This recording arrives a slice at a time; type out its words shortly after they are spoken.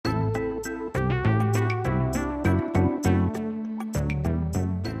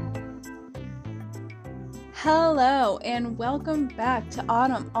Hello and welcome back to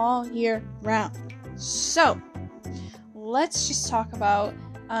Autumn All Year Round. So, let's just talk about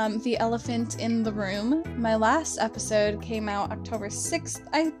the elephant in the room. My last episode came out October 6th,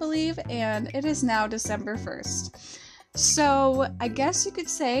 I believe, and it is now December 1st. So, I guess you could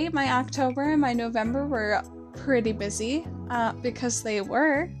say my October and my November were pretty busy because they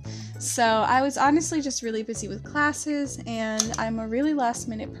were. So, I was honestly just really busy with classes, and I'm a really last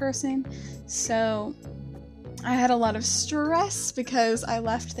minute person, so I had a lot of stress because I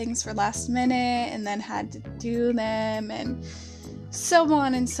left things for last minute and then had to do them and so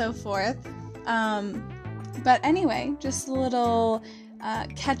on and so forth. But anyway, just a little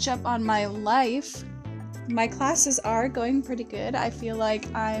catch up on my life. My classes are going pretty good. I feel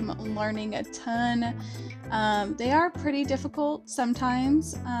like I'm learning a ton. They are pretty difficult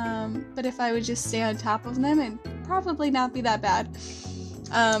sometimes, but if I would just stay on top of them, it'd probably not be that bad.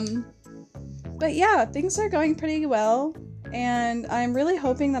 But yeah, things are going pretty well, and I'm really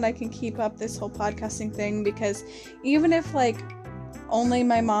hoping that I can keep up this whole podcasting thing, because even if only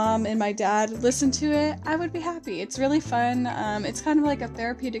my mom and my dad listen to it, I would be happy. It's really fun. It's kind of like a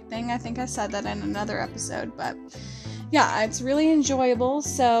therapeutic thing. I think I said that in another episode, but yeah, it's really enjoyable,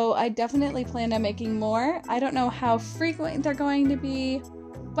 so I definitely plan on making more. I don't know how frequent they're going to be,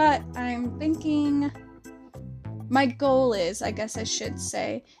 but I'm thinking my goal is, I guess I should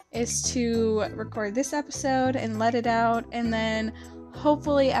say, is to record this episode and let it out, and then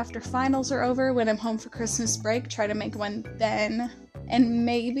hopefully after finals are over, when I'm home for Christmas break, try to make one then. And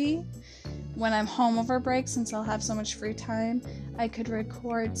maybe when I'm home over break, since I'll have so much free time, I could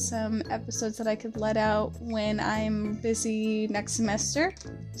record some episodes that I could let out when I'm busy next semester.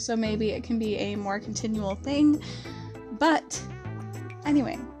 So maybe it can be a more continual thing. But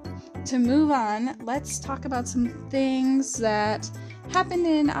anyway, to move on, let's talk about some things that happened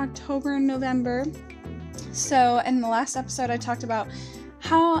in October and November. So in the last episode, I talked about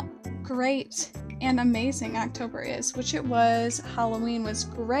how great and amazing October is, which it was. Halloween was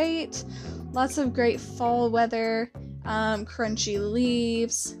great, lots of great fall weather, crunchy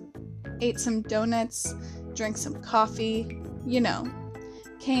leaves, ate some donuts, drank some coffee,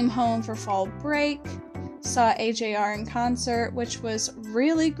 came home for fall break, saw AJR in concert, which was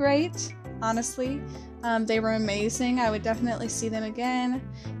really great, honestly. They were amazing. I would definitely see them again.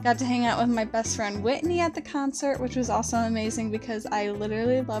 Got to hang out with my best friend Whitney at the concert, which was also amazing because I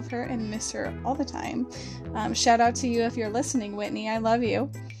literally love her and miss her all the time. Shout out to you if you're listening, Whitney. I love you.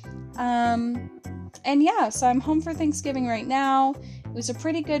 And yeah, so I'm home for Thanksgiving right now. It was a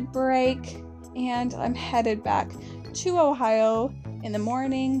pretty good break, and I'm headed back to Ohio in the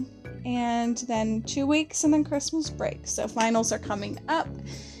morning, and then 2 weeks and then Christmas break. So finals are coming up,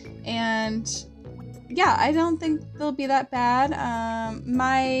 and yeah, I don't think they'll be that bad.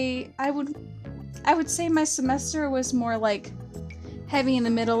 I would say my semester was more heavy in the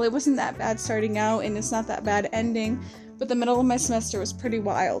middle. It wasn't that bad starting out, and it's not that bad ending, but the middle of my semester was pretty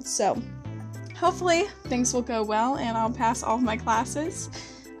wild. So hopefully things will go well and I'll pass all of my classes.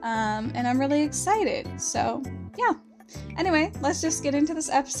 And I'm really excited. So yeah. Anyway, let's just get into this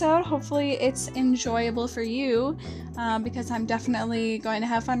episode. Hopefully it's enjoyable for you, because I'm definitely going to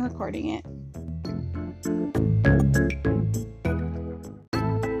have fun recording it.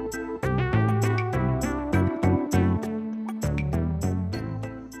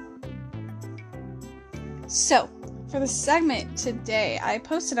 So, for the segment today, I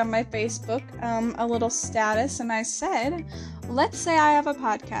posted on my Facebook a little status, and I said, let's say I have a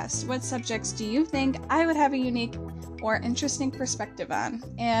podcast. What subjects do you think I would have a unique or interesting perspective on?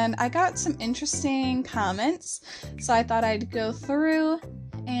 And I got some interesting comments, so I thought I'd go through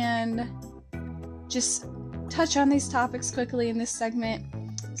and just touch on these topics quickly in this segment.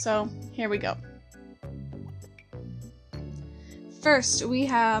 So, here we go. First, we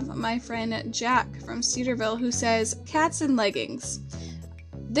have my friend Jack from Cedarville, who says, cats in leggings.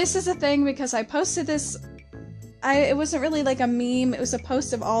 This is a thing because I posted this, it wasn't really like a meme, it was a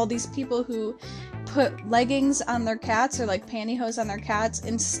post of all these people who put leggings on their cats, or pantyhose on their cats,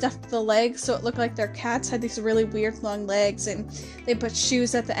 and stuffed the legs so it looked like their cats had these really weird long legs, and they put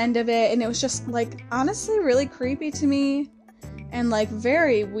shoes at the end of it, and it was just honestly really creepy to me. And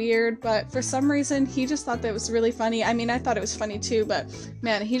very weird, but for some reason he just thought that was really funny. I mean, I thought it was funny too, but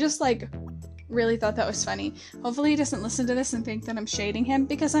man, he just really thought that was funny. Hopefully he doesn't listen to this and think that I'm shading him,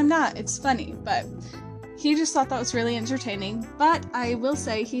 because I'm not. It's funny, but he just thought that was really entertaining. But I will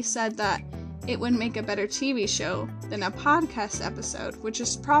say, he said that it would make a better TV show than a podcast episode, which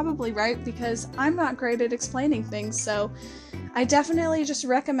is probably right, because I'm not great at explaining things. So I definitely just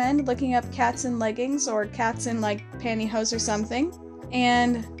recommend looking up cats in leggings or cats in pantyhose or something,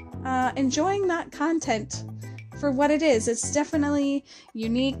 and enjoying that content for what it is. It's definitely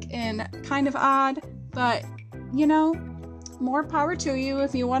unique and kind of odd, but, you know, more power to you.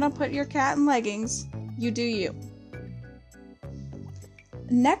 If you want to put your cat in leggings, you do you.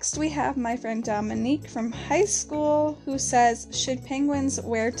 Next, we have my friend Dominique from high school who says, should penguins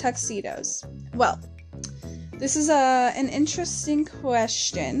wear tuxedos? Well, this is an interesting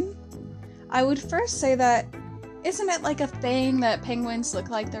question. I would first say that, isn't it like a thing that penguins look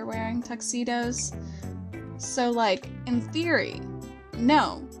like they're wearing tuxedos? So, like, in theory,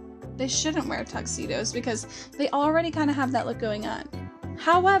 no, they shouldn't wear tuxedos because they already kind of have that look going on.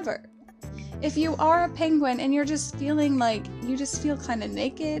 However, if you are a penguin and you're just feeling like you just feel kind of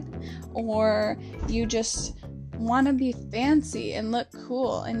naked, or you just want to be fancy and look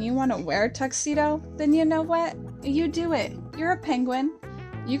cool and you want to wear a tuxedo, then you know what? You do it. You're a penguin.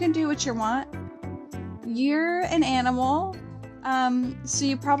 You can do what you want. You're an animal, so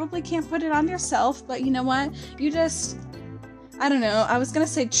you probably can't put it on yourself, but you know what? You just, I don't know, I was gonna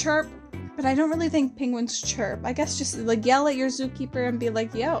say chirp, but I don't really think penguins chirp. I guess just like yell at your zookeeper and be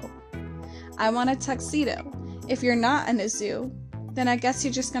like, yo, I want a tuxedo. If you're not in a zoo, then I guess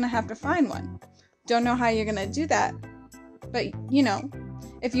you're just gonna have to find one. Don't know how you're gonna do that, but you know,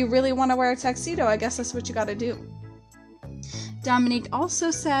 if you really want to wear a tuxedo, I guess that's what you gotta do. Dominique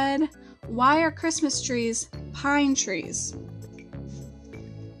also said, why are Christmas trees pine trees?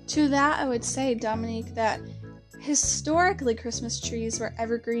 To that, I would say, Dominique, that historically Christmas trees were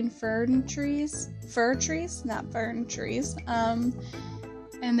evergreen fir trees, not fern trees,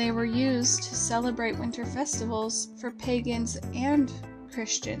 and they were used to celebrate winter festivals for pagans and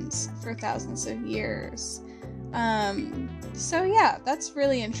Christians for thousands of years. So yeah, that's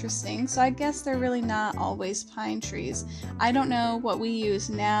really interesting. So I guess they're really not always pine trees. I don't know what we use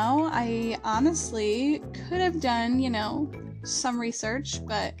now. I honestly could have done, you know, some research,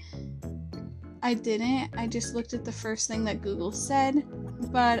 but I didn't. I just looked at the first thing that Google said.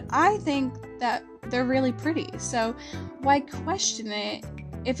 But I think that they're really pretty. So why question it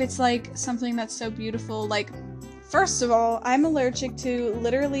if it's like something that's so beautiful? Like, first of all, I'm allergic to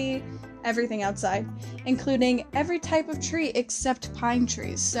literally everything outside, including every type of tree except pine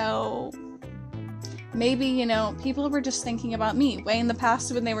trees. So maybe, you know, people were just thinking about me way in the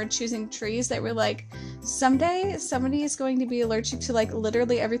past when they were choosing trees. They were like, someday somebody is going to be allergic to like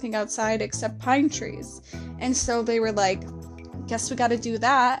literally everything outside except pine trees. And so they were like, guess we gotta do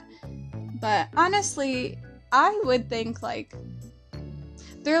that. But honestly, I would think like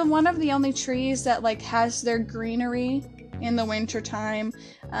they're one of the only trees that like has their greenery in the winter time.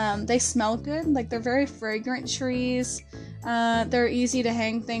 They smell good, like they're very fragrant trees. They're easy to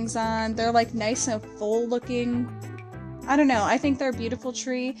hang things on. They're like nice and full looking. I don't know, I think they're a beautiful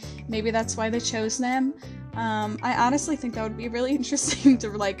tree. Maybe that's why they chose them. I honestly think that would be really interesting to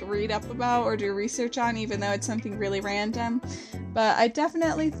like read up about or do research on, even though it's something really random. But I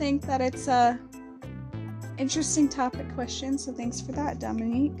definitely think that it's a interesting topic question, so thanks for that,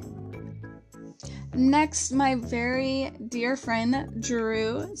 Dominique. Next, my very dear friend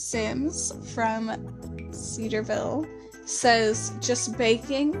Drew Sims from Cedarville says, just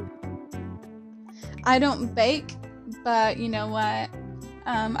baking. I don't bake, but you know what?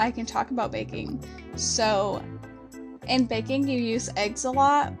 I can talk about baking. So, in baking, you use eggs a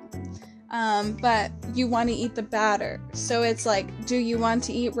lot, but you want to eat the batter. So it's like, do you want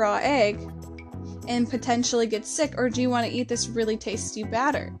to eat raw egg and potentially get sick, or do you want to eat this really tasty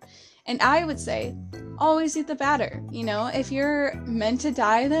batter? And I would say, always eat the batter. You know, if you're meant to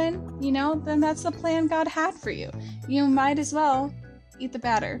die then, you know, then that's the plan God had for you. You might as well eat the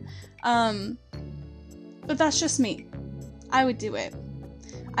batter. But that's just me. I would do it.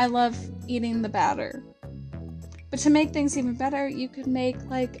 I love eating the batter. But to make things even better, you could make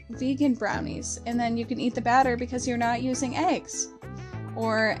like vegan brownies, and then you can eat the batter because you're not using eggs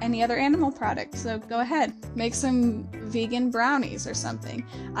or any other animal product. So go ahead, make some vegan brownies or something.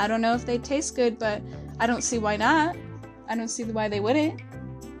 I don't know if they taste good, but I don't see why not. I don't see why they wouldn't.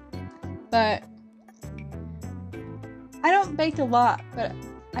 But I don't bake a lot, but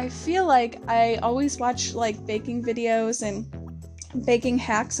I feel like I always watch like baking videos and baking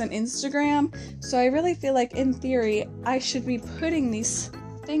hacks on Instagram. So I really feel like in theory, I should be putting these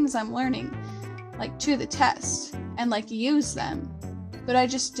things I'm learning like to the test and like use them. But I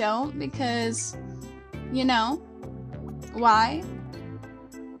just don't because, you know, why?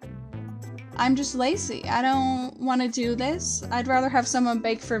 I'm just lazy. I don't want to do this. I'd rather have someone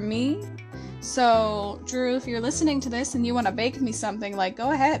bake for me. So, Drew, if you're listening to this and you want to bake me something, like,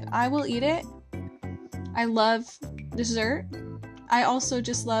 go ahead. I will eat it. I love dessert. I also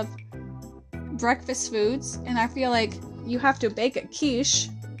just love breakfast foods. And I feel like you have to bake a quiche.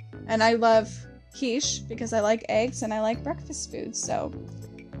 And I love quiche because I like eggs and I like breakfast food. So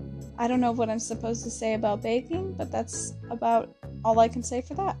I don't know what I'm supposed to say about baking, but that's about all I can say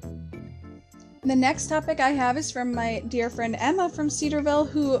for that. The next topic I have is from my dear friend Emma from Cedarville,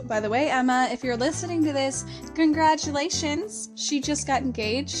 who, by the way, Emma, if you're listening to this, congratulations! She just got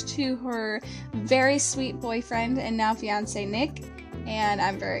engaged to her very sweet boyfriend and now fiance, Nick, and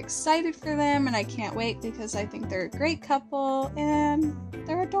I'm very excited for them, and I can't wait because I think they're a great couple, and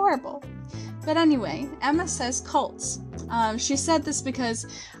they're adorable. But anyway, Emma says cults. She said this because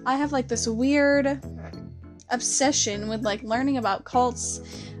I have, like, this weird obsession with, like, learning about cults.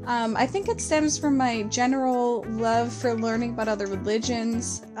 I think it stems from my general love for learning about other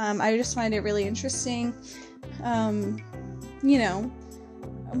religions. I just find it really interesting. You know,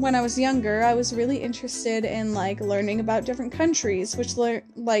 when I was younger, I was really interested in, like, learning about different countries, which,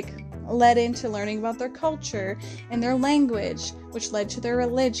 led into learning about their culture and their language, which led to their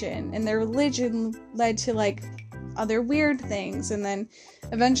religion, and their religion led to, like, other weird things. And then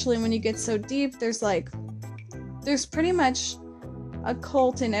eventually, when you get so deep, there's pretty much a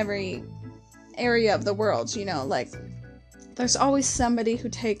cult in every area of the world, you know, like, there's always somebody who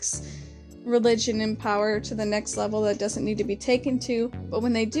takes religion and power to the next level that doesn't need to be taken to, but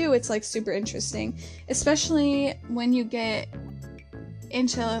when they do, it's, like, super interesting, especially when you get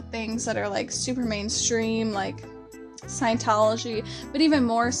into things that are, like, super mainstream, like Scientology, but even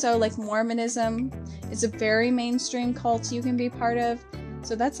more so, like, Mormonism is a very mainstream cult you can be part of,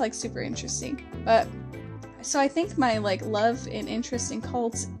 so that's, like, super interesting. But so I think my, like, love and interest in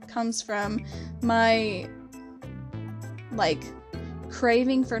cults comes from my, like,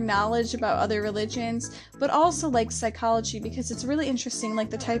 craving for knowledge about other religions, but also, like, psychology, because it's really interesting, like,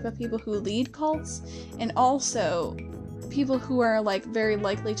 the type of people who lead cults, and also people who are, like, very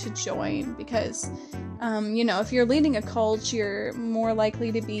likely to join, because, you know, if you're leading a cult, you're more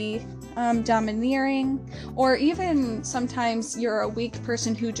likely to be domineering, or even sometimes you're a weak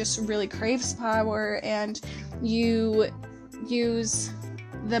person who just really craves power, and you use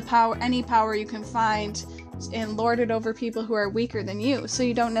the power, any power you can find, and lord it over people who are weaker than you. So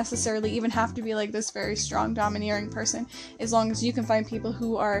you don't necessarily even have to be, like, this very strong domineering person, as long as you can find people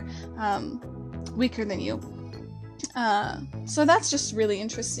who are weaker than you. So that's just really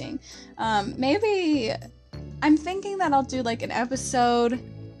interesting. Maybe I'm thinking that I'll do, like, an episode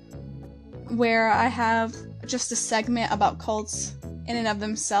where I have just a segment about cults in and of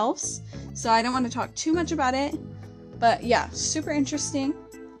themselves, so I don't want to talk too much about it, but yeah, super interesting.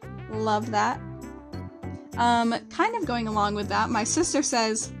 Love that. Kind of going along with that, my sister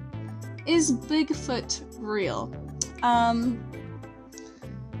says, is Bigfoot real?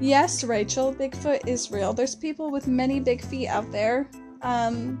 Yes, Rachel, Bigfoot is real. There's people with many big feet out there.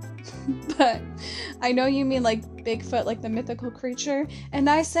 But I know you mean, like, Bigfoot, like the mythical creature, and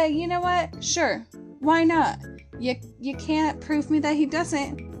I say, you know what? Sure, why not? You can't prove me that he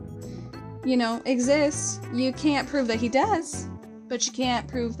doesn't, you know, exist. You can't prove that he does, but you can't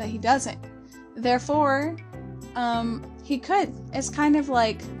prove that he doesn't. Therefore, he could. It's kind of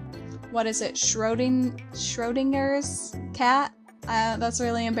like, what is it? Schrodinger's cat? That's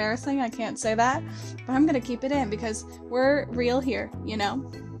really embarrassing. I can't say that, but I'm gonna keep it in because we're real here, you know?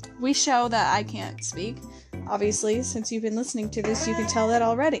 We show that I can't speak. Obviously, since you've been listening to this, you can tell that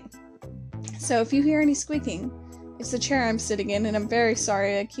already. So if you hear any squeaking, it's the chair I'm sitting in, and I'm very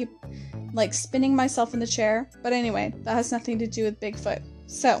sorry. I keep, like, spinning myself in the chair. But anyway, that has nothing to do with Bigfoot.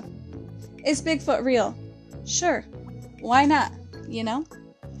 So, is Bigfoot real? Sure. Why not? You know?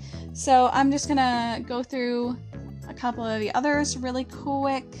 So I'm just gonna go through a couple of the others really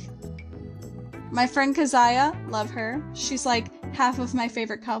quick. My friend Keziah, love her. She's, like, half of my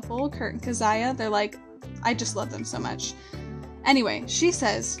favorite couple, Kurt and Keziah. They're, like, I just love them so much. Anyway, she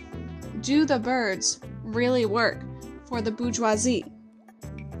says, do the birds really work for the bourgeoisie?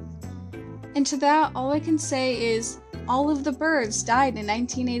 And to that, all I can say is, all of the birds died in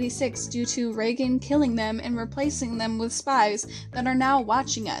 1986 due to Reagan killing them and replacing them with spies that are now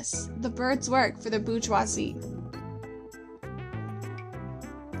watching us. The birds work for the bourgeoisie.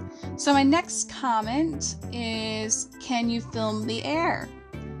 So my next comment is, can you film the air?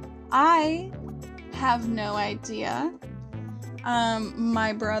 I have no idea.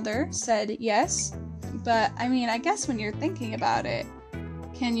 My brother said yes, but I mean, I guess when you're thinking about it,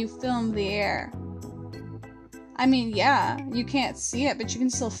 can you film the air? I mean, yeah, you can't see it, but you can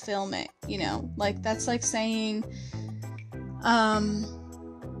still film it, you know? Like, that's like saying, can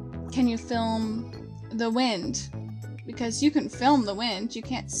you film the wind? Because you can film the wind, you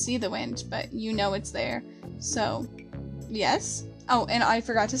can't see the wind, but you know it's there. So, yes. Oh, and I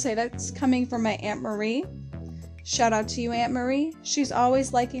forgot to say, that's coming from my Aunt Marie. Shout out to you, Aunt Marie. She's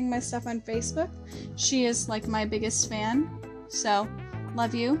always liking my stuff on Facebook. She is like my biggest fan. So,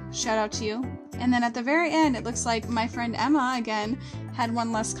 love you. Shout out to you. And then at the very end, it looks like my friend Emma, again, had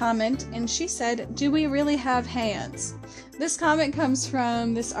one last comment, and she said, do we really have hands? This comment comes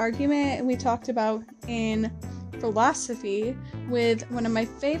from this argument we talked about in philosophy with one of my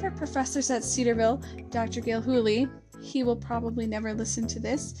favorite professors at Cedarville, Dr. Gail Hooley. He will probably never listen to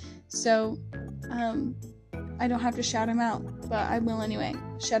this, so I don't have to shout him out, but I will anyway.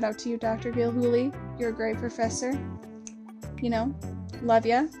 Shout out to you, Dr. Gail Hooley. You're a great professor. You know, love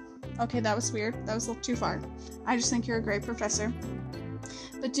ya. Okay, that was weird. That was a little too far. I just think you're a great professor.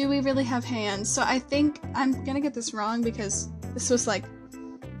 But do we really have hands? So I think I'm gonna get this wrong because this was like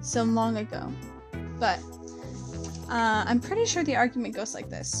so long ago. But I'm pretty sure the argument goes like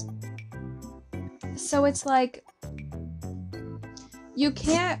this. So it's like, you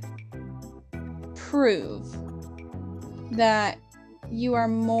can't prove that you are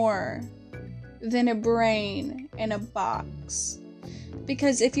more than a brain in a box.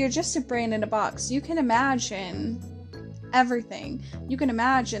 Because if you're just a brain in a box, you can imagine everything. You can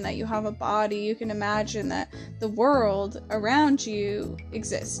imagine that you have a body. You can imagine that the world around you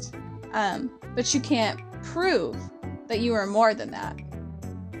exists. But you can't prove that you are more than that.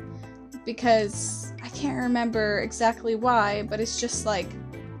 Because I can't remember exactly why, but it's just like,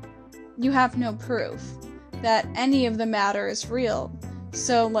 you have no proof that any of the matter is real.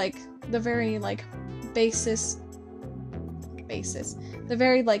 So like the very like the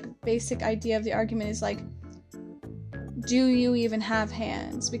very like basic idea of the argument is like, do you even have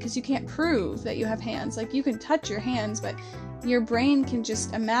hands? Because you can't prove that you have hands. Like, you can touch your hands, but your brain can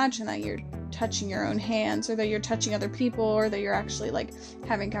just imagine that you're touching your own hands, or that you're touching other people, or that you're actually like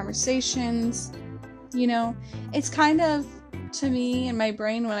having conversations. You know, it's kind of, to me in my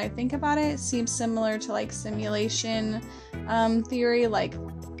brain when I think about it, seems similar to like simulation theory. Like,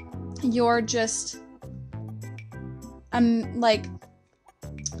 you're just like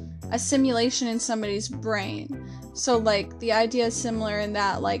a simulation in somebody's brain. So like the idea is similar in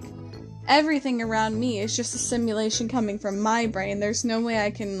that like everything around me is just a simulation coming from my brain. There's no way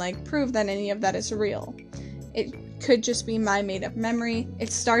I can like prove that any of that is real. It could just be my made up memory.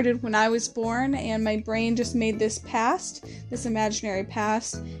 It started when I was born, and my brain just made this past, this imaginary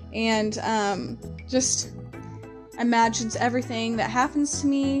past, and just imagines everything that happens to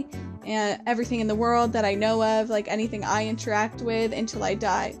me and everything in the world that I know of, like anything I interact with, until I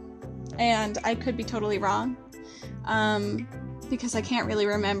die. And I could be totally wrong, because I can't really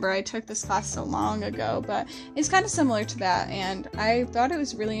remember. I took this class so long ago, but it's kind of similar to that, and I thought it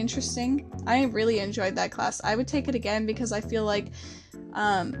was really interesting. I really enjoyed that class. I would take it again because I feel like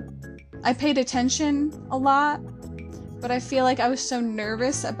I paid attention a lot, but I feel like I was so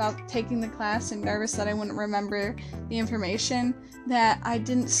nervous about taking the class and nervous that I wouldn't remember the information that I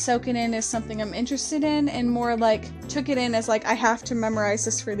didn't soak it in as something I'm interested in, and more like took it in as like, I have to memorize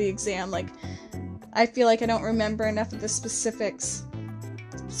this for the exam. Like, I feel like I don't remember enough of the specifics.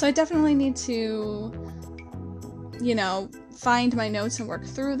 So I definitely need to, you know, find my notes and work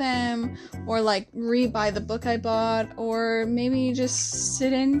through them, or like re-buy the book I bought, or maybe just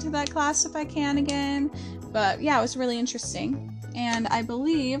sit into that class if I can again. But yeah, it was really interesting. And I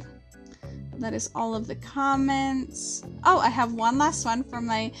believe that is all of the comments. Oh, I have one last one from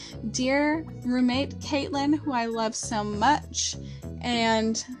my dear roommate, Caitlin, who I love so much.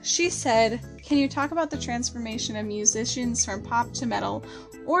 And she said, can you talk about the transformation of musicians from pop to metal,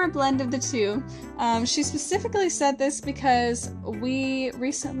 or a blend of the two? She specifically said this because we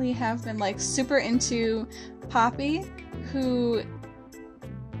recently have been like super into Poppy, who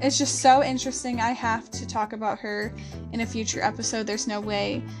is just so interesting. I have to talk about her in a future episode. There's no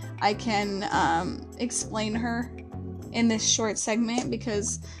way I can explain her in this short segment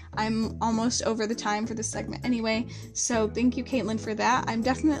because I'm almost over the time for this segment anyway. So thank you, Caitlin, for that. I'm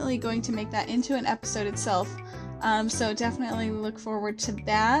definitely going to make that into an episode itself. So definitely look forward to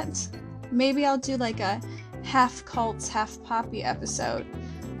that. Maybe I'll do like a half cults, half Poppy episode.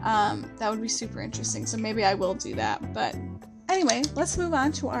 That would be super interesting. So maybe I will do that. But anyway, let's move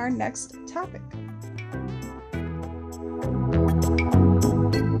on to our next topic.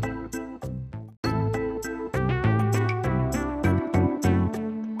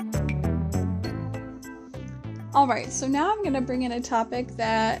 Alright, so now I'm going to bring in a topic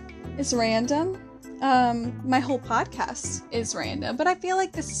that is random. My whole podcast is random, but I feel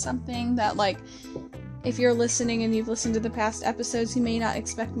like this is something that, like, if you're listening and you've listened to the past episodes, you may not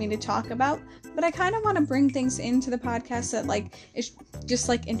expect me to talk about, but I kind of want to bring things into the podcast that, like, is just,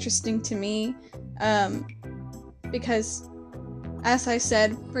 like, interesting to me, because, as I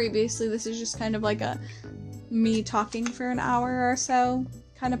said previously, this is just kind of like a me talking for an hour or so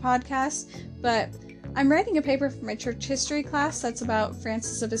kind of podcast, but I'm writing a paper for my church history class that's about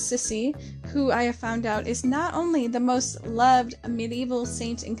Francis of Assisi, who I have found out is not only the most loved medieval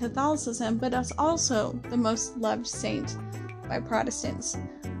saint in Catholicism, but is also the most loved saint by Protestants,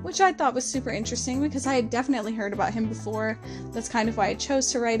 which I thought was super interesting because I had definitely heard about him before. That's kind of why I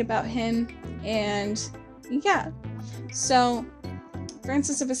chose to write about him. And yeah, so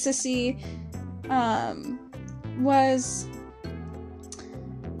Francis of Assisi was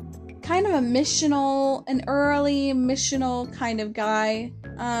kind of an early missional kind of guy,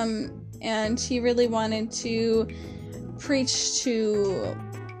 and he really wanted to preach to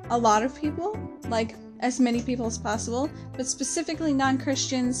a lot of people, like as many people as possible, but specifically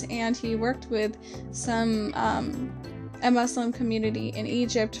non-Christians, and he worked with a Muslim community in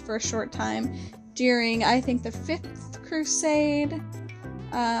Egypt for a short time during, I think, the 5th Crusade,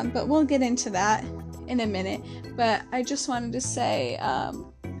 but we'll get into that in a minute. But I just wanted to say,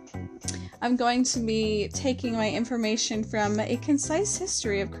 I'm going to be taking my information from A Concise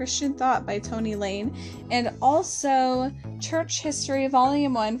History of Christian Thought by Tony Lane, and also Church History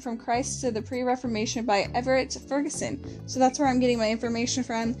Volume 1 From Christ to the Pre-Reformation by Everett Ferguson. So that's where I'm getting my information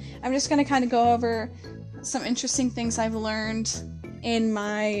from. I'm just going to kind of go over some interesting things I've learned in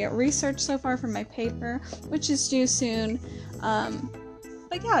my research so far from my paper, which is due soon.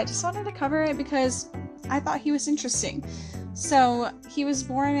 But yeah, I just wanted to cover it because I thought he was interesting. So, he was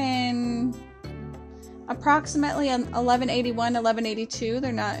born in approximately 1181, 1182.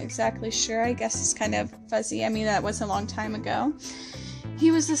 They're not exactly sure. I guess it's kind of fuzzy. I mean, that was a long time ago.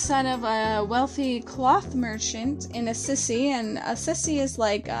 He was the son of a wealthy cloth merchant in Assisi, and Assisi is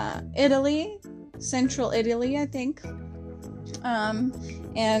like Italy, central Italy, I think.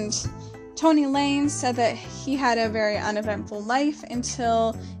 And Tony Lane said that he had a very uneventful life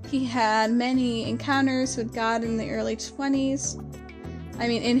until he had many encounters with God in his early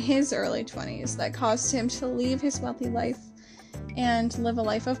 20s, that caused him to leave his wealthy life and live a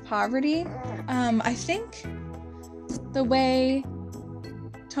life of poverty. I think the way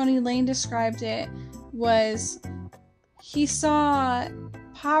Tony Lane described it was he saw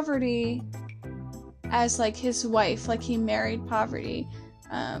poverty as like his wife, like he married poverty,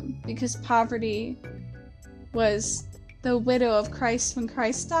 because poverty was the widow of Christ when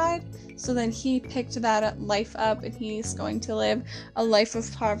Christ died. So then he picked that life up, and he's going to live a life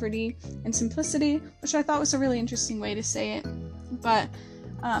of poverty and simplicity, which I thought was a really interesting way to say it. But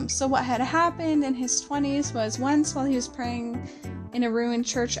so what had happened in his 20s was once while he was praying in a ruined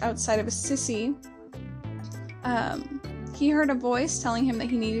church outside of Assisi, he heard a voice telling him that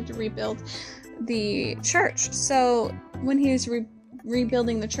he needed to rebuild the church. So when he was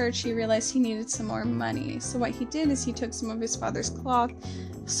rebuilding the church, he realized he needed some more money. So what he did is he took some of his father's cloth,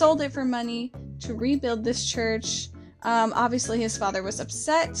 sold it for money to rebuild this church. Obviously his father was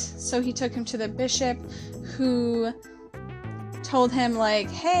upset, so he took him to the bishop, who told him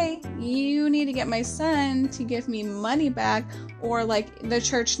like, hey, you need to get my son to give me money back, or like the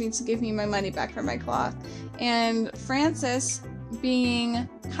church needs to give me my money back for my cloth. And Francis, being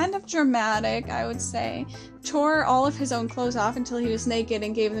kind of dramatic, I would say, tore all of his own clothes off until he was naked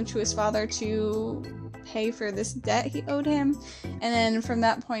and gave them to his father to pay for this debt he owed him. And then from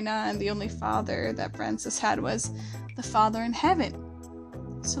that point on, the only father that Francis had was the Father in heaven.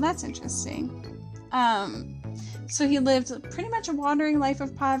 So that's interesting. So he lived pretty much a wandering life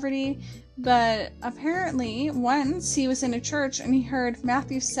of poverty, but apparently once he was in a church and he heard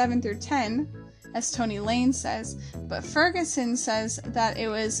Matthew 7 through 10, as Tony Lane says, but Ferguson says that it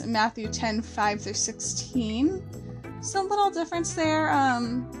was Matthew 10, 5 through 16. So a little difference there.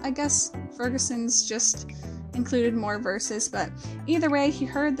 I guess Ferguson's just included more verses, but either way, he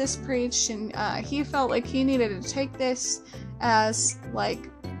heard this preached, and he felt like he needed to take this as like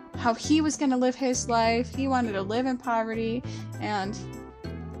how he was going to live his life. He wanted to live in poverty, and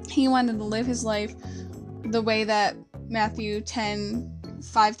he wanted to live his life the way that Matthew 10,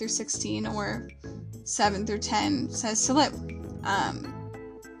 5 through 16, or 7 through 10 says to live.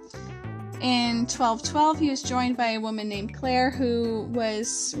 In 1212, he was joined by a woman named Claire, who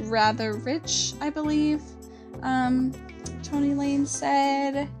was rather rich, I believe. Tony Lane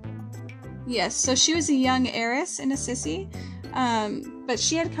said. Yes, so she was a young heiress in Assisi, but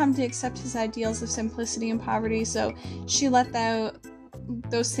she had come to accept his ideals of simplicity and poverty, so she let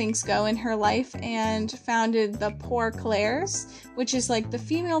those things go in her life and founded the Poor Clares, which is like the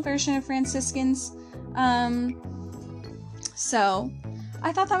female version of Franciscans. So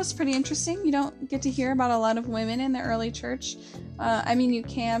I thought that was pretty interesting. You don't get to hear about a lot of women in the early church. I mean, you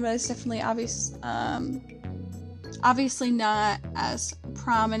can, but it's definitely Obviously not as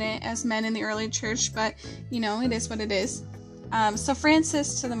prominent as men in the early church, but, it is what it is. So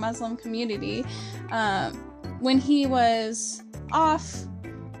Francis, to the Muslim community, when he was off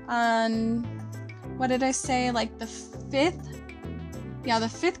on, what did I say, like the fifth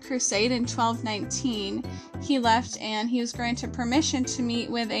crusade in 1219, he left and he was granted permission to meet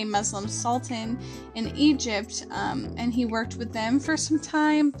with a Muslim sultan in Egypt, and he worked with them for some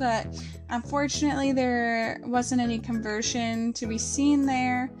time, but unfortunately there wasn't any conversion to be seen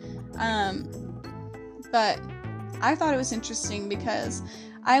there. But I thought it was interesting because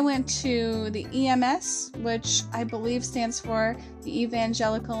I went to the EMS, which I believe stands for the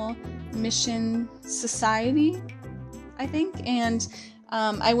Evangelical Mission Society, I think, and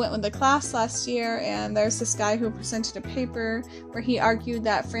I went with the class last year, and there's this guy who presented a paper where he argued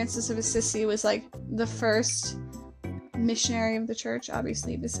that Francis of Assisi was like the first missionary of the church,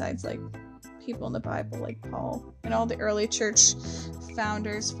 obviously besides like people in the Bible like Paul and all the early church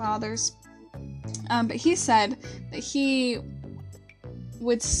founders, fathers. But he said that he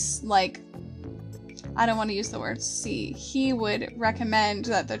would I don't want to use the word see. He would recommend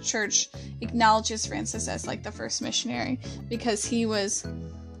that the church acknowledges Francis as like the first missionary because he was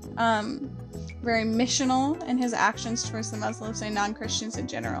very missional in his actions towards the Muslims and non-Christians in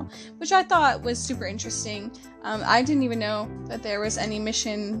general, which I thought was super interesting. I didn't even know that there was any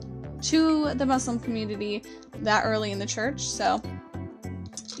mission to the Muslim community that early in the church, so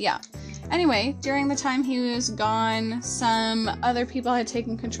yeah. Anyway, during the time he was gone, some other people had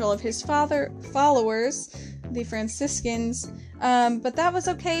taken control of his followers, the Franciscans, but that was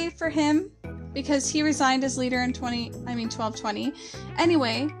okay for him because he resigned as leader in 1220.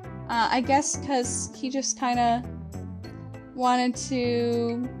 Anyway, I guess because he just kind of wanted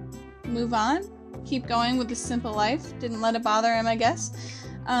to move on, keep going with a simple life, didn't let it bother him, I guess.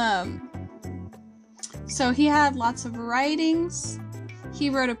 So he had lots of writings. He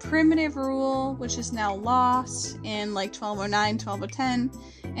wrote a primitive rule, which is now lost, in like 1209, 1210.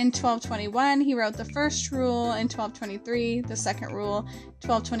 In 1221, he wrote the first rule. In 1223, the second rule.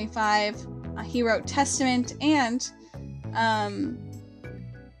 1225, he wrote Testament and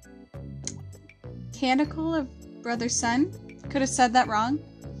Canticle of Brother's Son. Could have said that wrong.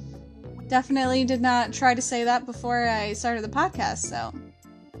 Definitely did not try to say that before I started the podcast, so.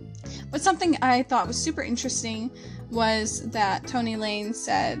 But something I thought was super interesting was that Tony Lane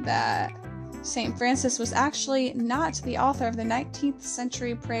said that St. Francis was actually not the author of the 19th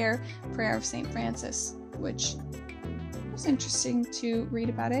century prayer of St. Francis, which was interesting to read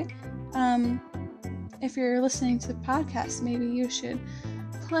about it. If you're listening to the podcast, maybe you should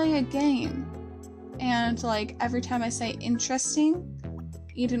play a game and like every time I say interesting,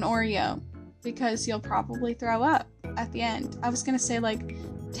 eat an Oreo because you'll probably throw up at the end. I was gonna say like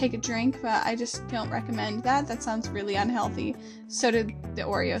take a drink, but I just don't recommend that. That sounds really unhealthy. So did the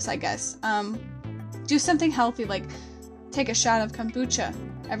Oreos, I guess. Do something healthy, like take a shot of kombucha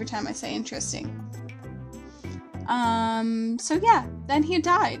every time I say interesting. So yeah, then he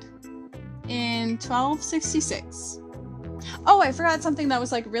died in 1266. Oh, I forgot something that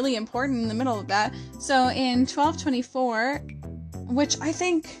was like really important in the middle of that. So in 1224, which I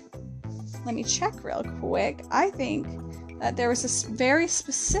think, let me check real quick. I think that there was this very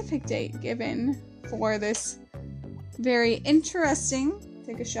specific date given for this very interesting,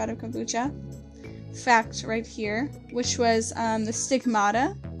 take a shot of kombucha, fact right here, which was the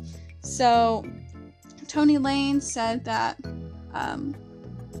Stigmata. So Tony Lane said that,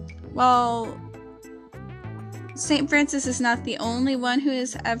 well, St. Francis is not the only one who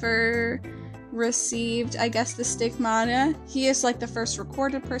has ever received, I guess, the Stigmata. He is like the first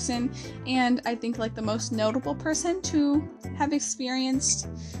recorded person, and I think like the most notable person to have experienced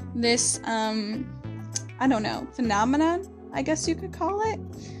this, I don't know, phenomenon, I guess you could call it.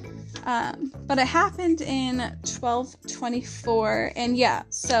 But it happened in 1224, and yeah,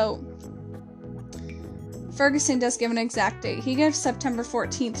 so Ferguson does give an exact date. He gives September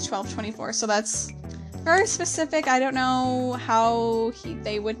 14th, 1224, so that's very specific. I don't know how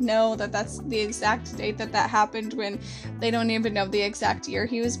they would know that that's the exact date that happened when they don't even know the exact year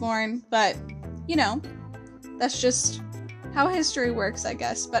he was born, but, you know, that's just how history works, I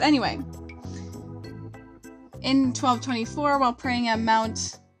guess. But anyway, in 1224, while praying at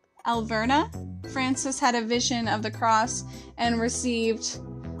Mount Alverna, Francis had a vision of the cross and received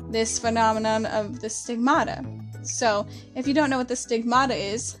this phenomenon of the Stigmata. So, if you don't know what the Stigmata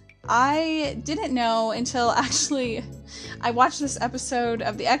is, I didn't know until actually I watched this episode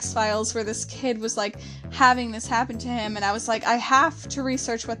of The X-Files where this kid was like having this happen to him, and I was like, I have to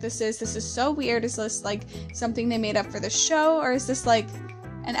research what this is. This is so weird. Is this like something they made up for the show, or is this like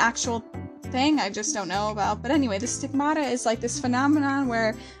an actual thing I just don't know about. But anyway, the stigmata is like this phenomenon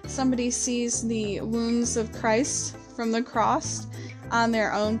where somebody sees the wounds of Christ from the cross on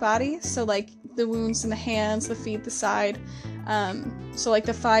their own body. So like the wounds in the hands, the feet, the side. So like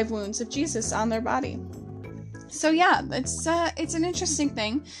the 5 wounds of Jesus on their body. So yeah, it's an interesting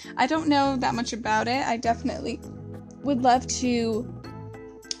thing. I don't know that much about it. I definitely would love to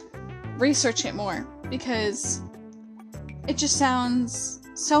research it more because it just sounds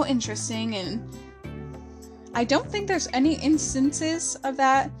so interesting, and I don't think there's any instances of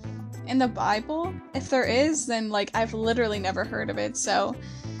that in the Bible. If there is, then like I've literally never heard of it. So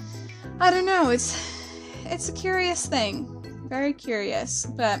I don't know. It's a curious thing, very curious.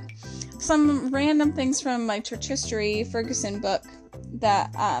 But some random things from my church history Ferguson book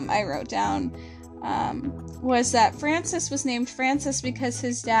that I wrote down was that Francis was named Francis because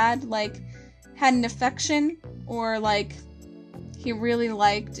his dad like had an affection, or like he really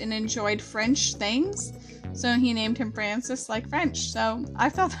liked and enjoyed French things, so he named him Francis, like French. So I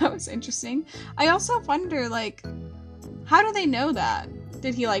thought that was interesting. I also wonder, like, how do they know that?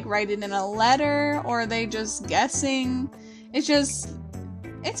 Did he like write it in a letter, or are they just guessing? It's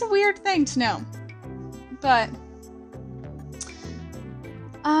a weird thing to know. But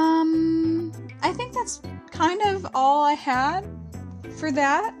I think that's kind of all I had for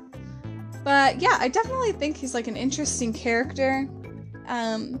that. But yeah, I definitely think he's like an interesting character.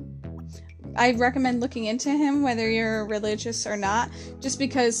 I recommend looking into him, whether you're religious or not, just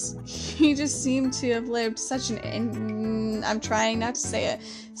because he just seemed to have lived such I'm trying not to say it,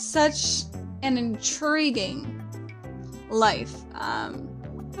 such an intriguing life.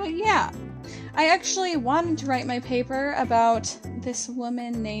 But yeah, I actually wanted to write my paper about this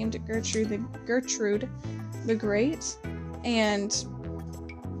woman named Gertrude the Great, and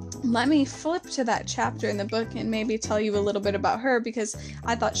let me flip to that chapter in the book and maybe tell you a little bit about her, because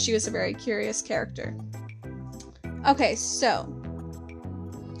I thought she was a very curious character. Okay, so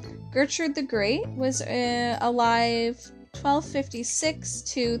Gertrude the Great was alive 1256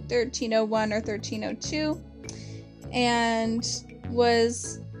 to 1301 or 1302, and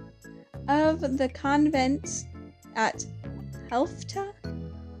was of the convent at Helfta.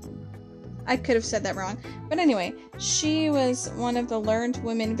 I could have said that wrong. But anyway, she was one of the learned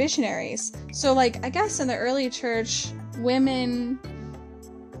women visionaries. So, like, I guess in the early church, women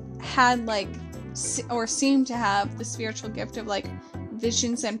had, like, or seemed to have the spiritual gift of, like,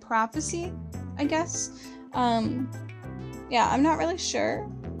 visions and prophecy, I guess. Yeah, I'm not really sure,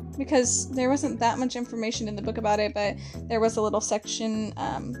 because there wasn't that much information in the book about it, but there was a little section.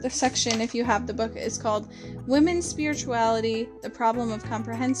 The section, if you have the book, is called Women's Spirituality, The Problem of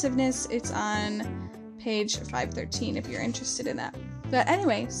Comprehensiveness. It's on page 513 if you're interested in that. But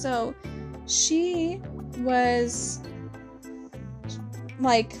anyway, so she was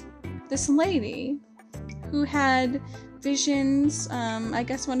like this lady who had visions. I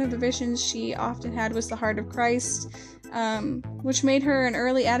guess one of the visions she often had was the heart of Christ, which made her an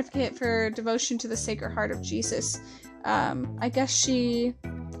early advocate for devotion to the Sacred Heart of Jesus. I guess she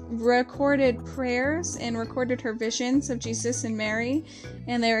recorded prayers and recorded her visions of Jesus and Mary,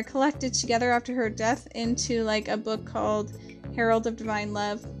 and they were collected together after her death into like a book called Herald of Divine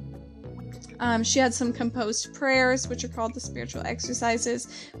Love. She had some composed prayers, which are called the Spiritual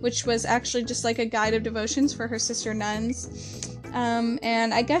Exercises, which was actually just like a guide of devotions for her sister nuns.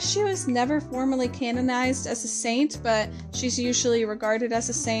 And I guess she was never formally canonized as a saint, but she's usually regarded as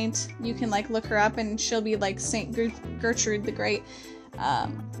a saint. You can like look her up and she'll be like Saint Gertrude the Great.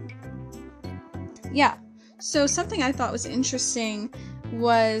 Yeah, so something I thought was interesting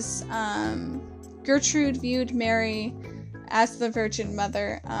was Gertrude viewed Mary as the Virgin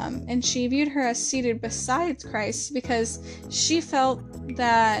Mother, and she viewed her as seated beside Christ because she felt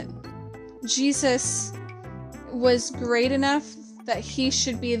that Jesus was great enough that he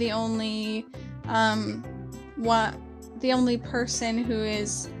should be the only person who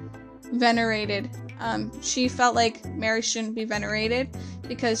is venerated. She felt like Mary shouldn't be venerated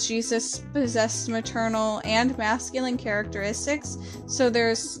because Jesus possessed maternal and masculine characteristics, so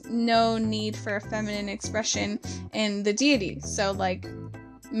there's no need for a feminine expression in the deity. So, like,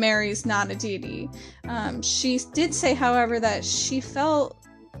 Mary's not a deity. She did say, however, that she felt,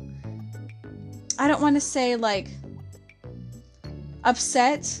 I don't want to say, like,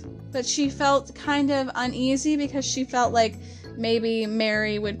 upset, but she felt kind of uneasy because she felt like maybe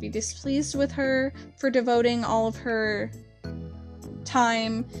Mary would be displeased with her for devoting all of her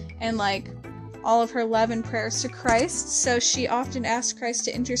time and like all of her love and prayers to Christ. So she often asked Christ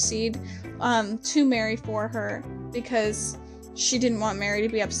to intercede to Mary for her because she didn't want Mary to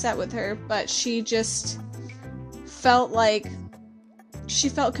be upset with her, but she just felt like she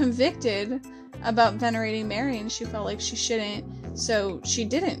felt convicted about venerating Mary, and she felt like she shouldn't, so she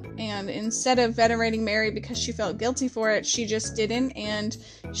didn't. And instead of venerating Mary because she felt guilty for it, she just didn't, and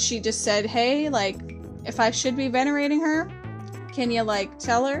she just said, hey, like, if I should be venerating her, can you, like,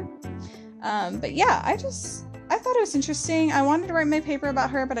 tell her? But yeah, I thought it was interesting. I wanted to write my paper about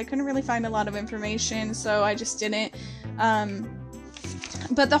her, but I couldn't really find a lot of information, so I just didn't.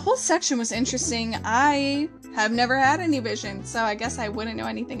 But the whole section was interesting. I have never had any vision, so I guess I wouldn't know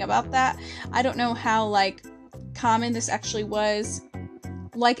anything about that. I don't know how, like, common this actually was.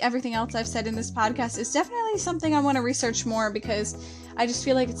 Like everything else I've said in this podcast, it's definitely something I want to research more, because I just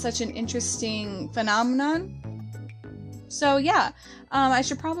feel like it's such an interesting phenomenon. So yeah, I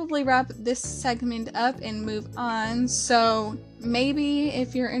should probably wrap this segment up and move on. So maybe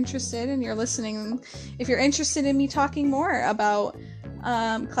if you're interested and you're listening, if you're interested in me talking more about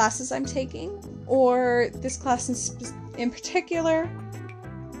classes I'm taking, or this class in particular,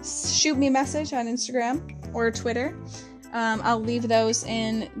 shoot me a message on Instagram or Twitter. I'll leave those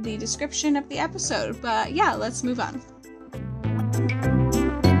in the description of the episode. But yeah, let's move on.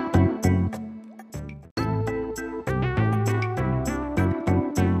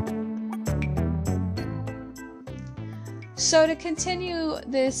 So to continue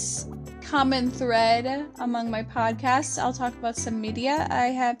this common thread among my podcasts, I'll talk about some media I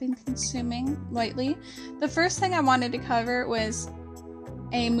have been consuming lately. The first thing I wanted to cover was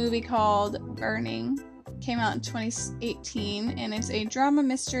a movie called Burning. Came out in 2018, and it's a drama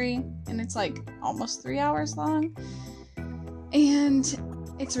mystery, and it's like almost 3 hours long, and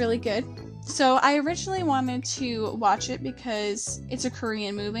it's really good. So I originally wanted to watch it because it's a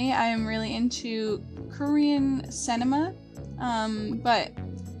Korean movie. I am really into Korean cinema, but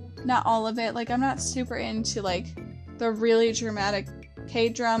not all of it. Like, I'm not super into, like, the really dramatic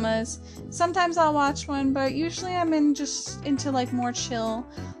K-dramas. Sometimes I'll watch one, but usually I'm into like more chill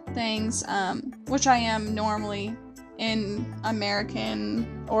things, which I am normally in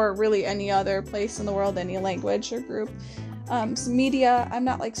American or really any other place in the world, any language or group. So media, I'm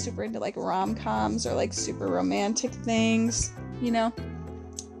not like super into like rom-coms or like super romantic things, you know.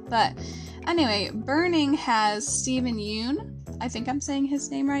 But anyway, Burning has Steven Yeun. I think I'm saying his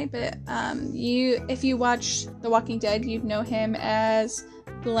name right, but if you watch The Walking Dead, you'd know him as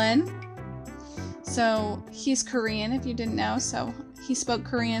Glenn. So he's Korean, if you didn't know. So he spoke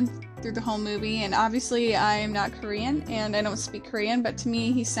Korean through the whole movie, and obviously I am not Korean and I don't speak Korean, but to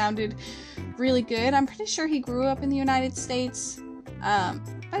me he sounded really good. I'm pretty sure he grew up in the United States.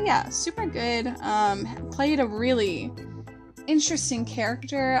 But yeah, super good. Played a really interesting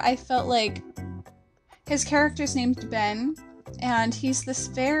character. I felt like his character's named Ben, and he's this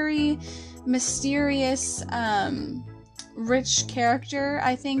very mysterious, rich character.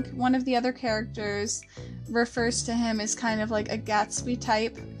 I think one of the other characters refers to him as kind of like a Gatsby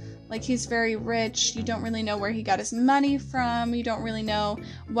type. Like, he's very rich. You don't really know where he got his money from. You don't really know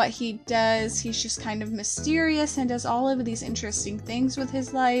what he does. He's just kind of mysterious and does all of these interesting things with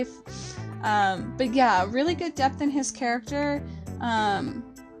his life. But yeah, really good depth in his character.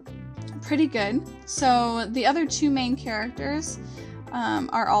 Pretty good. So the other two main characters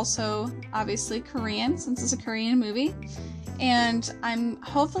are also obviously Korean, since it's a Korean movie. And I'm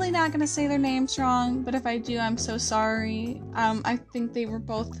hopefully not going to say their names wrong, but if I do, I'm so sorry. I think they were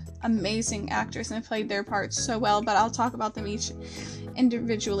both amazing actors and played their parts so well, but I'll talk about them each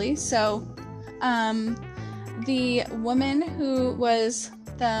individually. So, the woman who was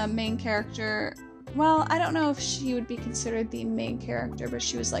the main character, well, I don't know if she would be considered the main character, but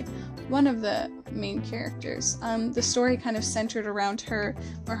she was like one of the main characters. The story kind of centered around her,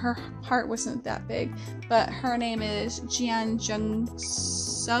 where her part wasn't that big, but her name is Jeon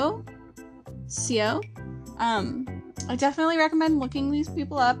Jung-seo. I definitely recommend looking these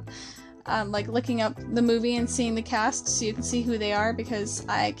people up, like looking up the movie and seeing the cast so you can see who they are, because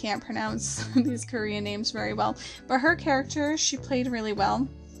I can't pronounce these Korean names very well. But her character, she played really well.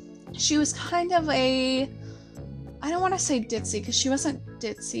 She was kind of I don't want to say ditzy, because she wasn't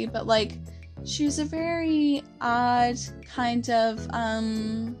ditzy, but like, she was a very odd kind of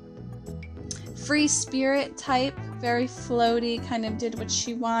free spirit type, very floaty, kind of did what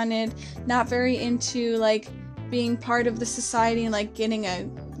she wanted, not very into like being part of the society and like getting a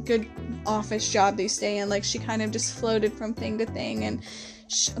good office job they stay in. Like, she kind of just floated from thing to thing, and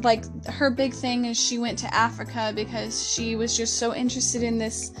like, her big thing is she went to Africa because she was just so interested in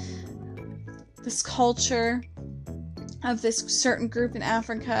this culture of this certain group in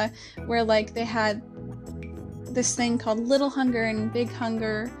Africa, where like they had this thing called Little Hunger and Big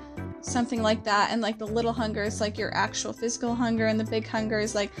Hunger, something like that, and like the little hunger is like your actual physical hunger, and the big hunger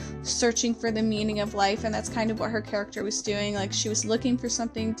is like searching for the meaning of life. And that's kind of what her character was doing. Like, she was looking for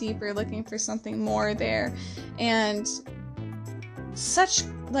something deeper, looking for something more there. And such,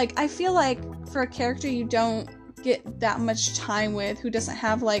 like, I feel like for a character you don't get that much time with, who doesn't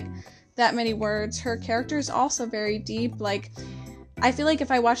have like that many words, her character is also very deep. Like, I feel like if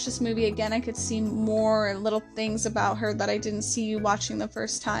I watched this movie again, I could see more little things about her that I didn't see watching the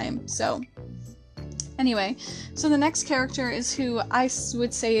first time. So, anyway, so the next character is who I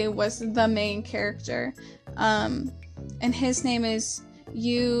would say was the main character. And his name is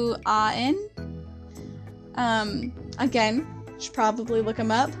Yu Ah-in. Again, should probably look him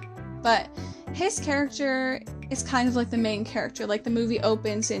up. But his character is kind of like the main character. Like, the movie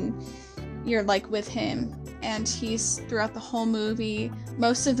opens and you're like with him. And he's throughout the whole movie.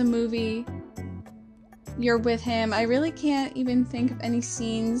 Most of the movie, you're with him. I really can't even think of any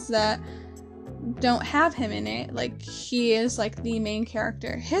scenes that don't have him in it. Like, he is like the main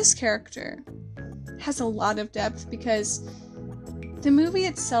character. His character has a lot of depth because the movie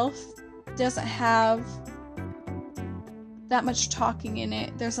itself doesn't have that much talking in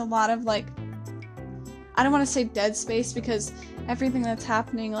it. There's a lot of like, I don't want to say dead space because everything that's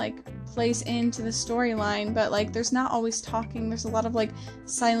happening like plays into the storyline, but like there's not always talking. There's a lot of like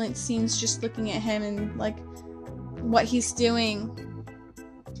silent scenes just looking at him and like what he's doing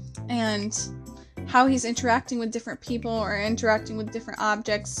and how he's interacting with different people or interacting with different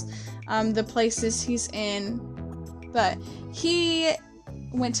objects, the places he's in. But he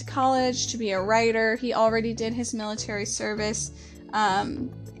went to college to be a writer. He already did his military service,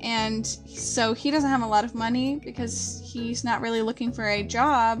 and so he doesn't have a lot of money because he's not really looking for a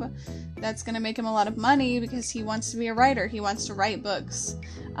job that's going to make him a lot of money because he wants to be a writer. He wants to write books.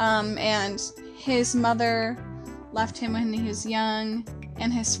 And his mother left him when he was young,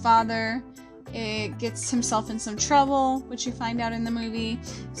 and his father gets himself in some trouble, which you find out in the movie.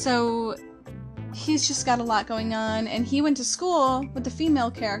 So he's just got a lot going on, and he went to school with the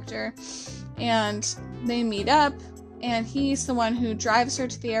female character, and they meet up. And he's the one who drives her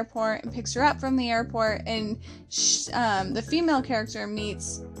to the airport and picks her up from the airport. And the female character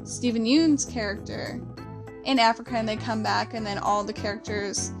meets Steven Yeun's character in Africa, and they come back, and then all the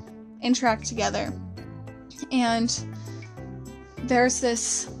characters interact together. And there's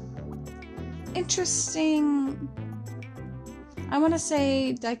this interesting, I want to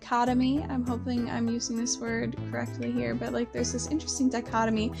say dichotomy. I'm hoping I'm using this word correctly here, but like there's this interesting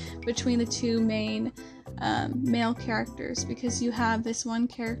dichotomy between the two main male characters, because you have this one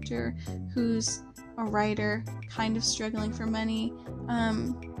character who's a writer, kind of struggling for money.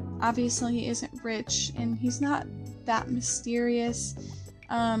 Obviously he isn't rich, and he's not that mysterious.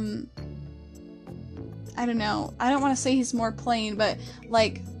 I don't know. I don't want to say he's more plain, but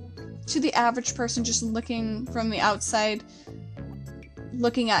like to the average person just looking from the outside,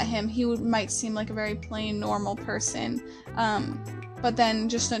 looking at him, he might seem like a very plain, normal person. But then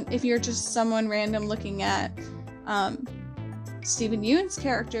if you're just someone random looking at Steven Yeun's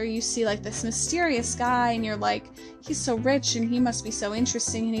character, you see like this mysterious guy, and you're like, he's so rich and he must be so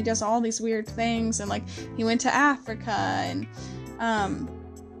interesting, and he does all these weird things, and like he went to Africa, and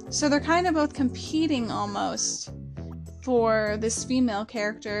so they're kind of both competing almost for this female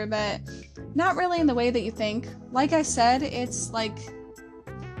character, but not really in the way that you think. Like I said, it's like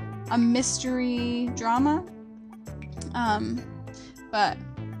a mystery drama. But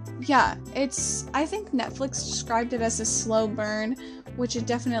yeah, I think Netflix described it as a slow burn, which it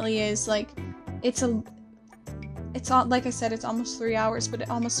definitely is. Like, it's all, like I said, it's almost 3 hours, but it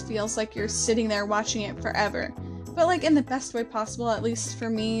almost feels like you're sitting there watching it forever. But like in the best way possible, at least for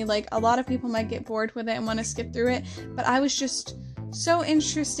me. Like, a lot of people might get bored with it and want to skip through it, but I was just so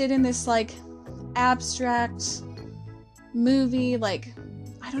interested in this like abstract movie. Like,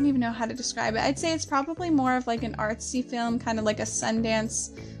 I don't even know how to describe it. I'd say it's probably more of like an artsy film, kind of like a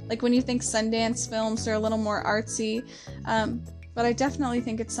Sundance. Like when you think Sundance films, they're a little more artsy. But I definitely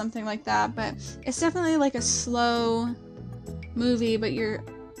think it's something like that. But it's definitely like a slow movie, but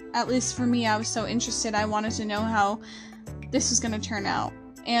at least for me, I was so interested. I wanted to know how this was going to turn out.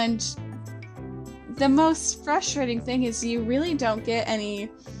 And the most frustrating thing is you really don't get any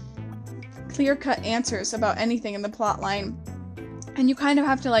clear-cut answers about anything in the plot line. And you kind of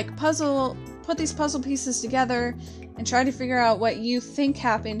have to like put these puzzle pieces together and try to figure out what you think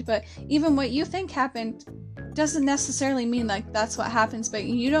happened. But even what you think happened doesn't necessarily mean like that's what happens, but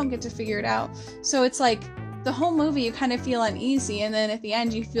you don't get to figure it out. So it's like the whole movie you kind of feel uneasy, and then at the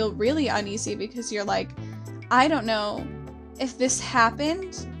end you feel really uneasy because you're like, I don't know if this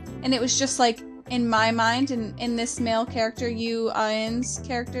happened and it was just like in my mind, and in this male character, Ian's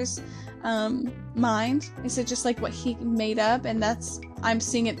character's mind? Is it just like what he made up, and I'm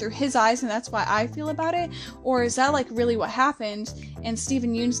seeing it through his eyes, and that's why I feel about it? Or is that like really what happened, and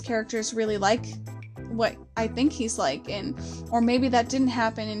Steven Yeun's character is really like what I think he's like, or maybe that didn't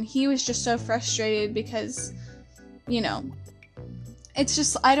happen, and he was just so frustrated because, it's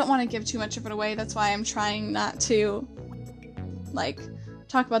just, I don't want to give too much of it away. That's why I'm trying not to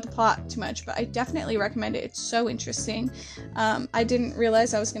talk about the plot too much, but I definitely recommend it. It's so interesting. I didn't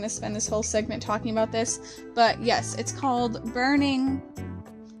realize I was going to spend this whole segment talking about this, but yes, it's called Burning.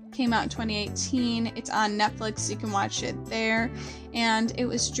 Came out in 2018. It's on Netflix. You can watch it there. And it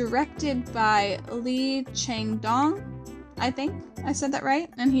was directed by Lee Chang-dong. I think I said that right.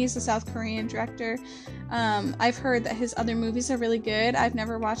 And he's a South Korean director. I've heard that his other movies are really good. I've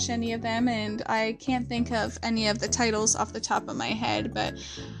never watched any of them, and I can't think of any of the titles off the top of my head, but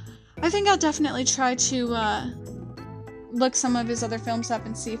I think I'll definitely try to look some of his other films up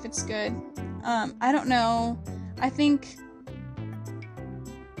and see if it's good. I don't know. I think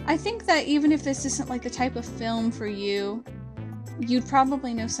that even if this isn't like the type of film for you, you'd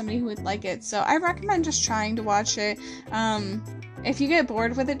probably know somebody who would like it. So I recommend just trying to watch it. If you get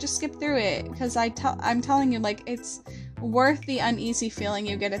bored with it, just skip through it, because I'm telling you, like, it's worth the uneasy feeling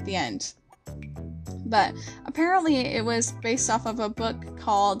you get at the end. But apparently it was based off of a book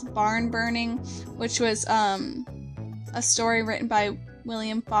called Barn Burning, which was a story written by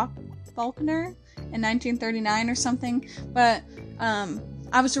William Faulkner in 1939 or something. But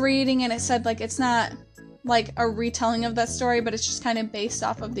I was reading and it said, like, it's not like a retelling of that story, but it's just kind of based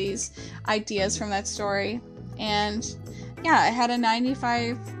off of these ideas from that story. And yeah, it had a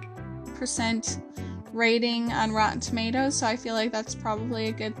 95% rating on Rotten Tomatoes, so I feel like that's probably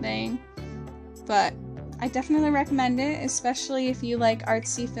a good thing. But I definitely recommend it, especially if you like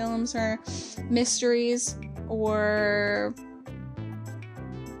artsy films or mysteries, or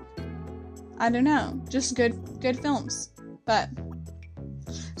I don't know, just good films. But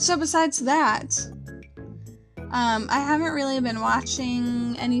so besides that, I haven't really been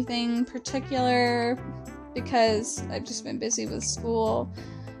watching anything particular because I've just been busy with school.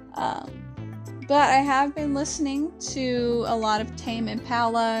 But I have been listening to a lot of Tame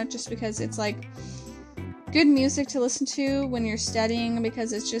Impala just because it's like good music to listen to when you're studying,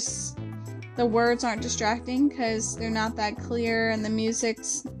 because it's just, the words aren't distracting because they're not that clear, and the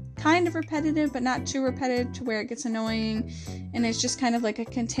music's kind of repetitive but not too repetitive to where it gets annoying, and it's just kind of like a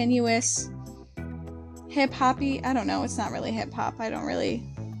continuous hip-hoppy, I don't know, it's not really hip-hop, I don't really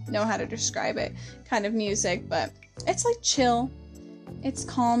know how to describe it, kind of music, but it's like chill, it's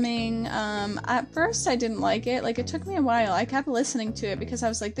calming. At first I didn't like it, like it took me a while, I kept listening to it because I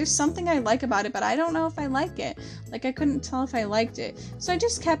was like, there's something I like about it, but I don't know if I like it, like I couldn't tell if I liked it, so I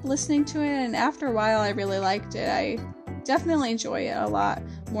just kept listening to it, and after a while I really liked it. I definitely enjoy it a lot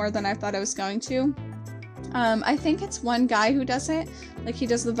more than I thought I was going to. I think it's one guy who does it, like he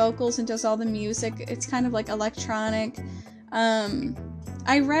does the vocals and does all the music, it's kind of like electronic.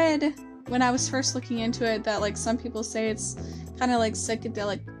 I read when I was first looking into it that like some people say it's kind of like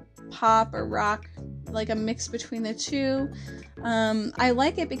psychedelic pop or rock, like a mix between the two. I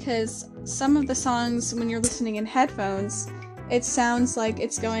like it because some of the songs, when you're listening in headphones, it sounds like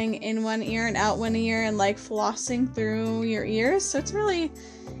it's going in one ear and out one ear and like flossing through your ears, so it's really,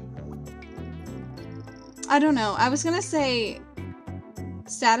 I don't know, I was gonna say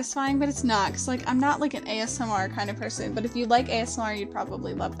satisfying, but it's not, because like I'm not like an ASMR kind of person, but if you like ASMR you'd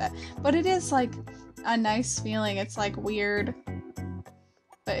probably love that. But it is like a nice feeling, it's like weird,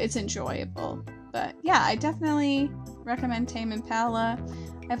 but it's enjoyable. But yeah, I definitely recommend Tame Impala.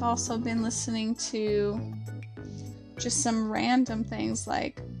 I've also been listening to just some random things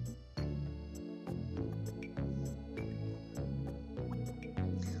like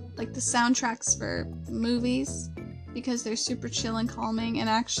the soundtracks for movies, because they're super chill and calming. And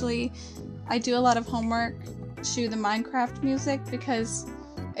actually I do a lot of homework to the Minecraft music because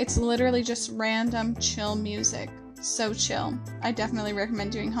it's literally just random chill music, so chill. I definitely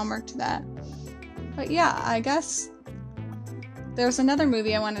recommend doing homework to that. But yeah, I guess there's another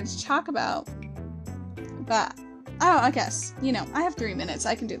movie I wanted to talk about, but I guess, I have 3 minutes.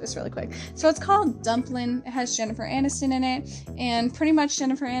 I can do this really quick. So it's called Dumplin'. It has Jennifer Aniston in it. And pretty much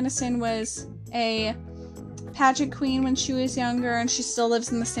Jennifer Aniston was a pageant queen when she was younger, and she still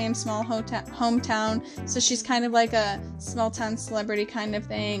lives in the same small hometown. So she's kind of like a small town celebrity kind of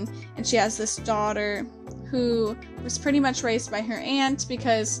thing. And she has this daughter who was pretty much raised by her aunt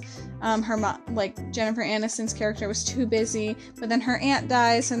because her mom, like Jennifer Aniston's character, was too busy. But then her aunt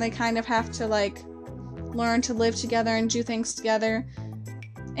dies, and they kind of have to learn to live together and do things together.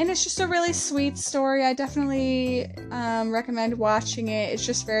 And it's just a really sweet story. I definitely recommend watching it. It's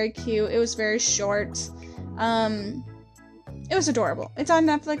just very cute. It was very short. It was adorable. It's on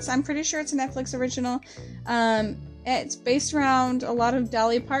Netflix. I'm pretty sure it's a Netflix original. It's based around a lot of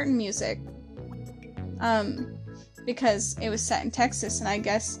Dolly Parton music. Because it was set in Texas, and I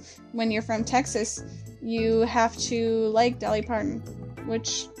guess when you're from Texas, you have to like Dolly Parton,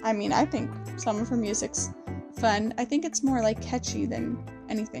 which, I mean, I think some of her music's fun. I think it's more, like, catchy than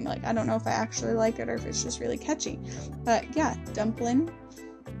anything. Like, I don't know if I actually like it or if it's just really catchy. But, yeah, Dumplin',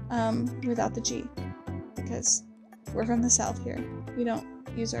 without the G, because we're from the South here. We don't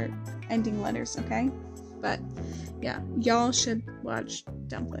use our ending letters, okay? But, yeah, y'all should watch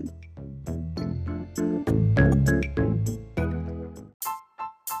Dumplin'.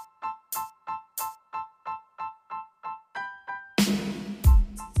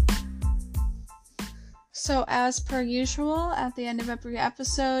 So as per usual, at the end of every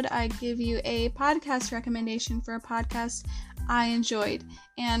episode, I give you a podcast recommendation for a podcast I enjoyed.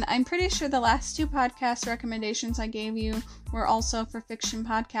 And I'm pretty sure the last 2 podcast recommendations I gave you were also for fiction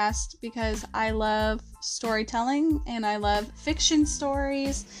podcasts, because I love storytelling and I love fiction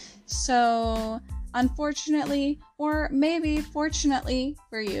stories. So unfortunately, or maybe fortunately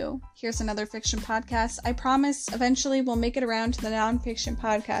for you, here's another fiction podcast. I promise eventually we'll make it around to the nonfiction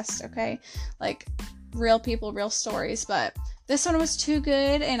podcast, okay? Like, real people, real stories. But this one was too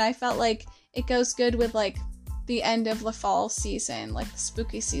good, and I felt like it goes good with, like, the end of the fall season, like the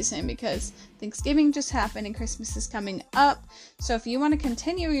spooky season, because Thanksgiving just happened and Christmas is coming up. So if you want to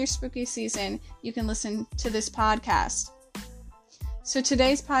continue your spooky season, you can listen to this podcast. So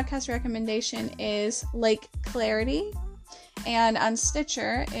today's podcast recommendation is Lake Clarity, and on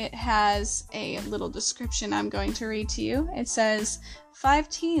Stitcher it has a little description I'm going to read to you. It says, 5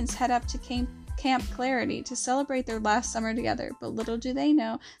 teens head up to Camp Clarity to celebrate their last summer together, but little do they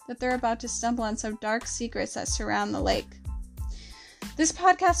know that they're about to stumble on some dark secrets that surround the lake. This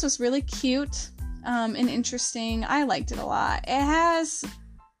podcast was really cute and interesting. I liked it a lot. It has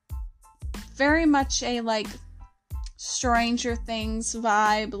very much a, like, Stranger Things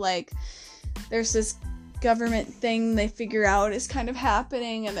vibe. Like, there's this government thing they figure out is kind of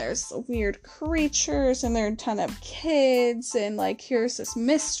happening, and there's weird creatures, and there are a ton of kids, and, like, here's this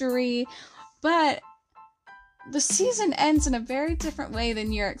mystery. But the season ends in a very different way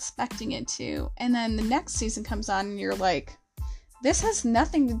than you're expecting it to. And then the next season comes on and you're like, this has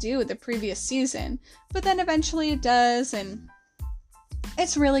nothing to do with the previous season. But then eventually it does, and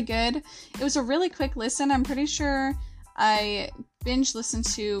it's really good. It was a really quick listen. I'm pretty sure I binge listened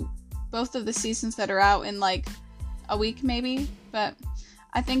to both of the seasons that are out in, like, a week maybe. But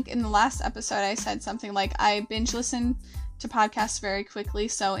I think in the last episode I said something like I binge listen to podcasts very quickly,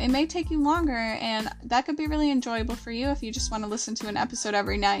 so it may take you longer, and that could be really enjoyable for you if you just want to listen to an episode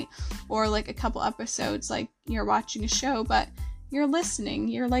every night, or like a couple episodes, like you're watching a show but you're listening,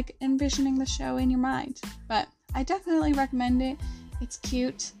 you're like envisioning the show in your mind. But I definitely recommend it. It's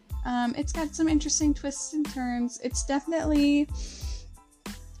cute. It's got some interesting twists and turns. It's definitely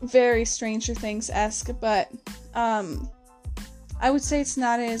very Stranger Things-esque, but I would say it's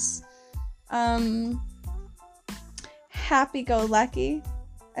not as happy-go-lucky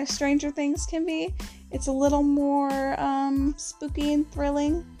as Stranger Things can be. It's a little more spooky and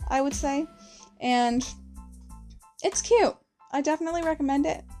thrilling, I would say, and it's cute. I definitely recommend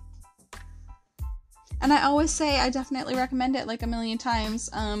it. And I always say I definitely recommend it like a million times,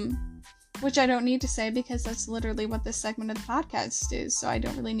 which I don't need to say because that's literally what this segment of the podcast is, so I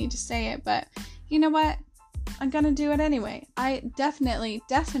don't really need to say it, but you know what? I'm gonna do it anyway. I definitely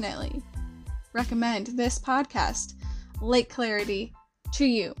recommend this podcast, Lake Clarity, to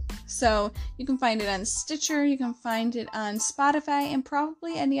you. So you can find it on Stitcher, you can find it on Spotify, and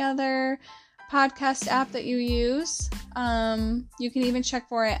probably any other podcast app that you use. You can even check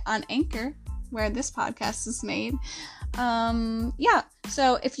for it on Anchor, where this podcast is made. Yeah,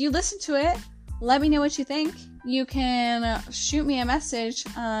 so if you listen to it, let me know what you think. You can shoot me a message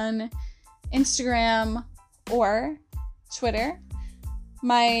on Instagram or Twitter.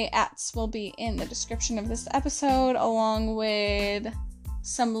 My @s will be in the description of this episode, along with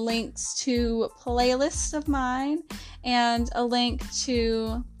some links to playlists of mine and a link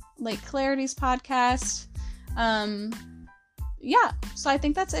to Lake Clarity's podcast. Yeah, so I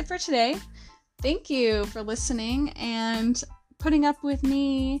think that's it for today. Thank you for listening and putting up with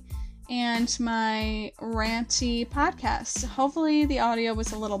me and my ranty podcast. Hopefully the audio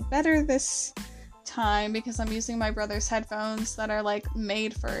was a little better this time because I'm using my brother's headphones that are like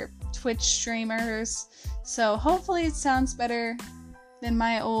made for Twitch streamers. So hopefully it sounds better than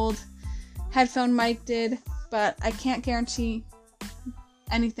my old headphone mic did, but I can't guarantee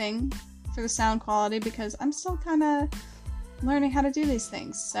anything for the sound quality because I'm still kind of learning how to do these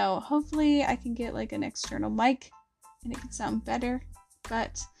things. So hopefully I can get like an external mic and it can sound better.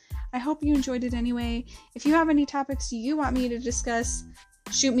 But I hope you enjoyed it anyway. If you have any topics you want me to discuss,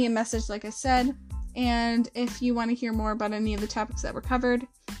 shoot me a message like I said. And if you want to hear more about any of the topics that were covered,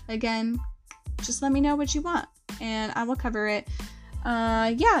 again, just let me know what you want and I will cover it.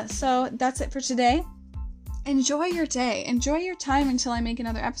 So that's it for today. Enjoy your day. Enjoy your time until I make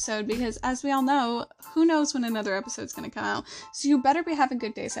another episode because as we all know, who knows when another episode's going to come out. So you better be having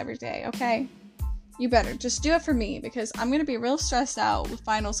good days every day, okay? You better. Just do it for me because I'm going to be real stressed out with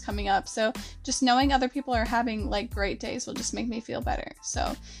finals coming up. So just knowing other people are having like great days will just make me feel better.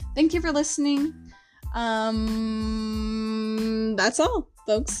 So thank you for listening. That's all,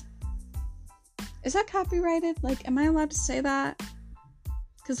 folks. Is that copyrighted? Like, am I allowed to say that?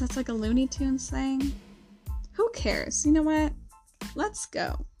 Because that's like a Looney Tunes thing. Who cares? You know what? Let's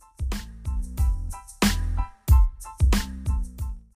go.